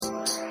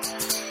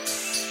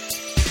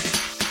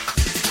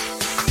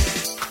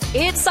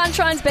It's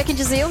Sunshine's Beck and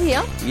Jazeel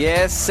here.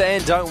 Yes,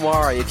 and don't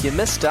worry, if you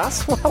missed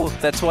us, well,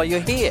 that's why you're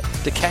here,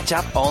 to catch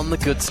up on the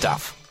good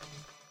stuff.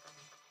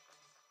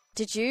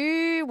 Did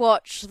you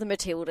watch the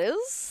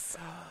Matildas?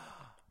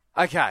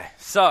 Okay,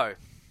 so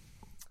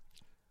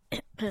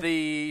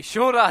the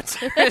short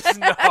answer is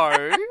no.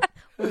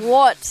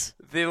 What?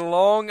 The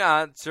long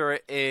answer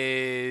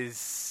is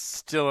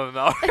still a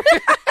no.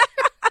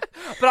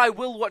 But I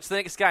will watch the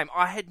next game.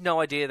 I had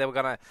no idea they were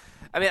going to...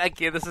 I mean,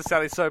 again, this is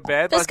sounding so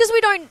bad. That's because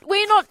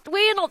we're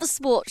not the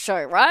sports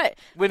show, right?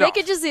 We're Beck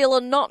not. and Jazeel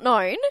are not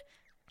known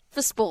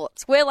for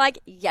sports. We're like,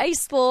 yay,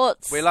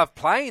 sports. We love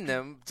playing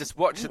them, just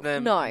watching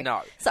them,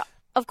 no. So,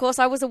 of course,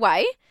 I was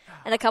away,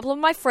 and a couple of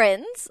my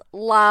friends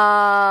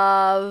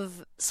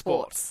love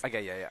sports.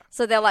 Okay, yeah.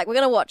 So they're like, we're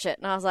going to watch it.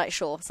 And I was like,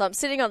 sure. So I'm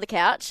sitting on the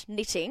couch,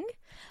 knitting,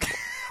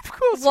 Of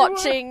course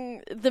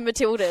watching the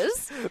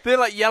Matildas. They're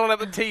like yelling at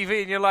the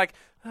TV, and you're like,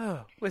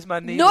 oh, where's my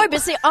needle? No,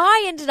 but see,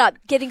 I ended up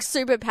getting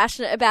super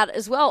passionate about it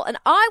as well. And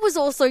I was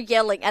also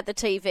yelling at the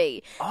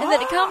TV. And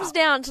then it comes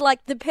down to,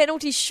 like, the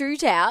penalty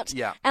shootout.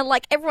 Yeah. And,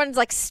 like, everyone's,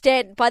 like,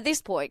 by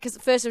this point, because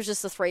at first it was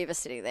just the three of us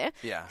sitting there.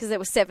 Yeah. Because there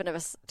were 7 of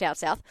us down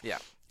south. Yeah.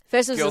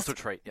 First it was Girls' just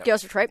retreat. Yep.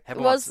 Girls' retreat. Have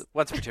It was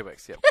once every 2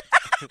 weeks, yep.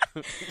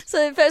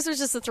 So first it was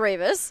just the 3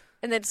 of us,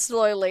 and then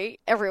slowly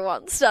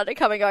everyone started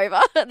coming over.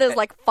 There's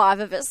like 5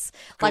 of us,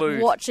 like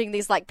Glued. watching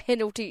these like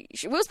penalty.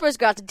 We were supposed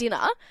to go out to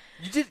dinner.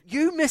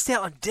 You missed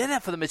out on dinner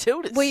for the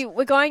Matildas. We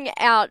were going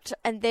out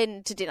and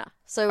then to dinner.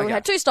 So we Okay.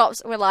 had 2 stops.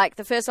 And we're like,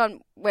 the first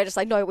one, we're just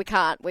like, no, we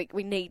can't. We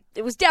need.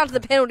 It was down to the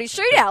penalty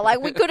shootout.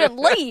 Like we couldn't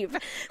leave.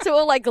 So we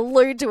were like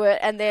glued to it.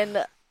 And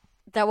then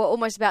they were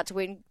almost about to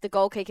win. The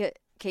goalkeeper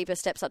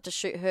steps up to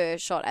shoot her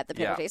shot at the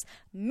Yeah. penalties,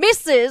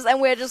 misses, and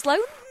we're just like,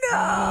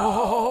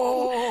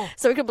 no.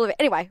 So we couldn't believe it.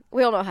 Anyway,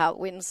 we all know how it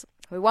wins.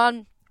 We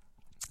won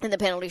in the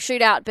penalty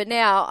shootout, but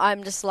now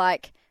I'm just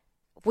like,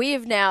 we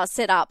have now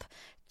set up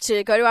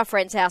to go to our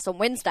friend's house on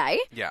Wednesday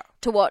Yeah.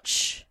 to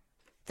watch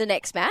the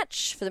next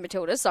match for the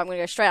Matildas. So I'm going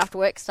to go straight after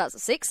work. Starts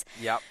at 6.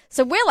 Yep.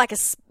 So we're like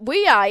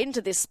we are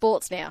into this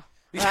sports now,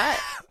 right?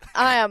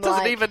 I am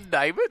Doesn't like, even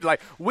name it.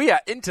 Like, we are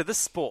into the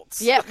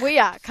sports. yep, we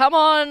are. Come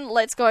on,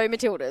 let's go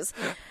Matildas.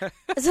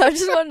 So I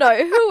just want to know,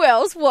 who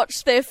else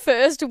watched their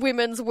first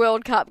Women's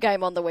World Cup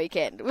game on the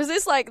weekend? Was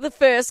this like the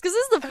first? Because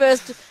this is the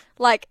first,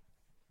 like,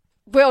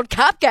 World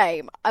Cup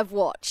game I've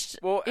watched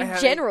Well, in how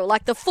general.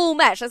 Like, the full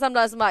match. And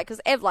sometimes I might, because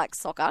Ev likes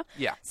soccer.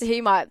 Yeah. So he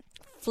might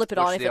flip it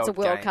Watch on if the it's a old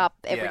World game. Cup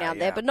every Yeah, now and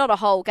yeah. then, but not a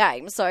whole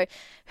game. So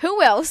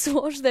who else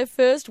watched their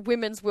first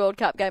Women's World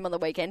Cup game on the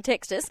weekend?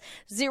 Text us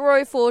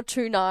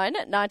 0429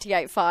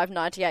 985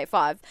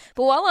 985.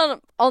 But while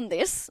I'm on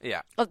this,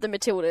 Yeah. of the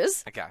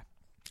Matildas, Okay.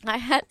 I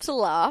had to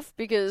laugh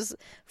because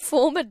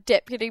former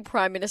Deputy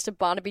Prime Minister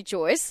Barnaby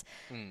Joyce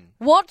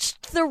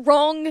watched the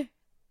wrong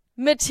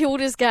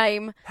Matildas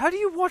game. How do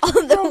you watch On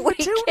the the wrong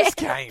Matildas weekend.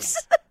 game? So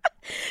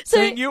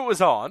So he knew it was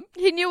on.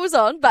 he knew it was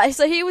on, but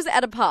so he was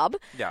at a pub,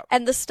 Yeah.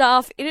 and the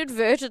staff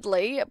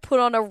inadvertently put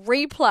on a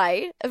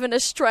replay of an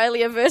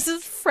Australia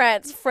versus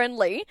France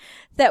friendly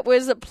that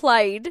was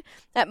played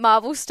at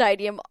Marvel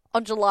Stadium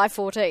on July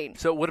 14.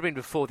 So it would have been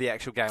before the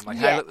actual game.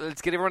 Like, Yeah. hey,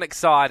 let's get everyone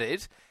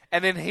excited.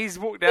 And then he's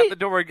walked out the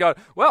door and go,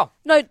 well,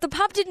 No, the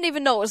pub didn't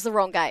even know it was the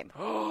wrong game.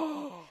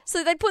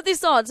 So they put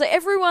this on. So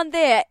everyone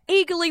there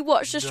eagerly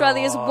watched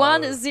Australia's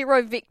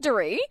 1-0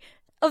 victory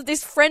of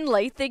this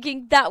friendly,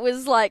 thinking that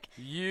was like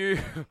you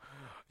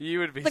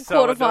would be the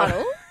so quarterfinal.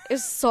 annoyed. It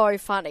was so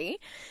funny.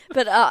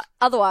 But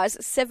otherwise,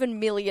 7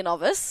 million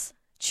of us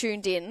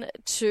tuned in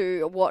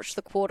to watch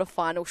the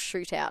quarterfinal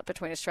shootout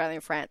between Australia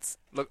and France.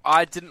 Look,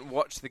 I didn't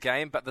watch the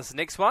game, but this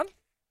next one,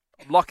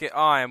 lock it,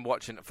 I am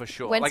watching it for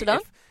sure. When's it on?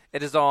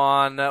 It is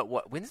on,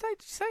 Wednesday,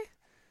 did you say?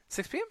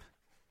 6 p.m?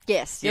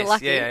 Yes, you're Yes,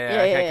 lucky.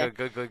 yeah.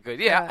 Okay, good.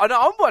 Yeah, Right. I know,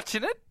 I'm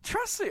watching it.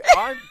 Trust me,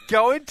 I'm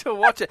going to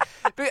watch it.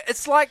 But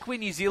it's like when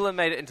New Zealand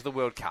made it into the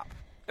World Cup.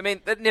 I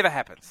mean, that never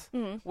happens.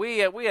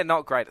 We are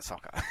not great at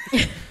soccer.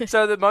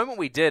 So the moment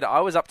we did,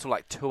 I was up till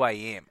like 2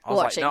 a.m. I was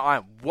Watching. like, no, I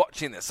am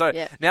watching this. So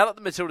Yeah. now that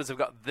the Matildas have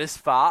got this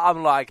far,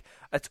 I'm like,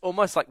 it's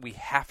almost like we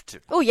have to.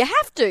 Oh, you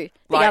have to be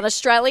Like-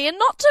 un-Australian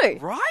not to.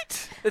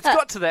 Right? It's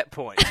got to that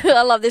point.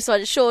 I love this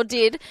one. It sure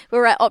did. We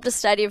were at Optus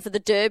Stadium for the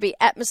Derby.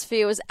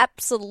 Atmosphere was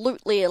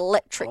absolutely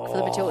electric for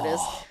the Matildas.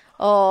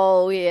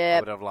 Oh, I yeah.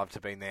 would have loved to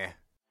have been there.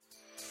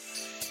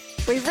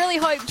 We really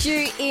hoped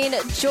you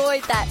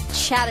enjoyed that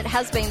chat. It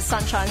has been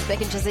Sunshine's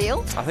Beck and Jazeel.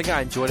 I think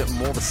I enjoyed it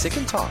more the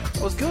second time.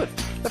 It was good.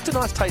 Left a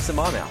nice taste in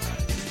my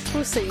mouth.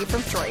 We'll see you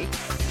from 3.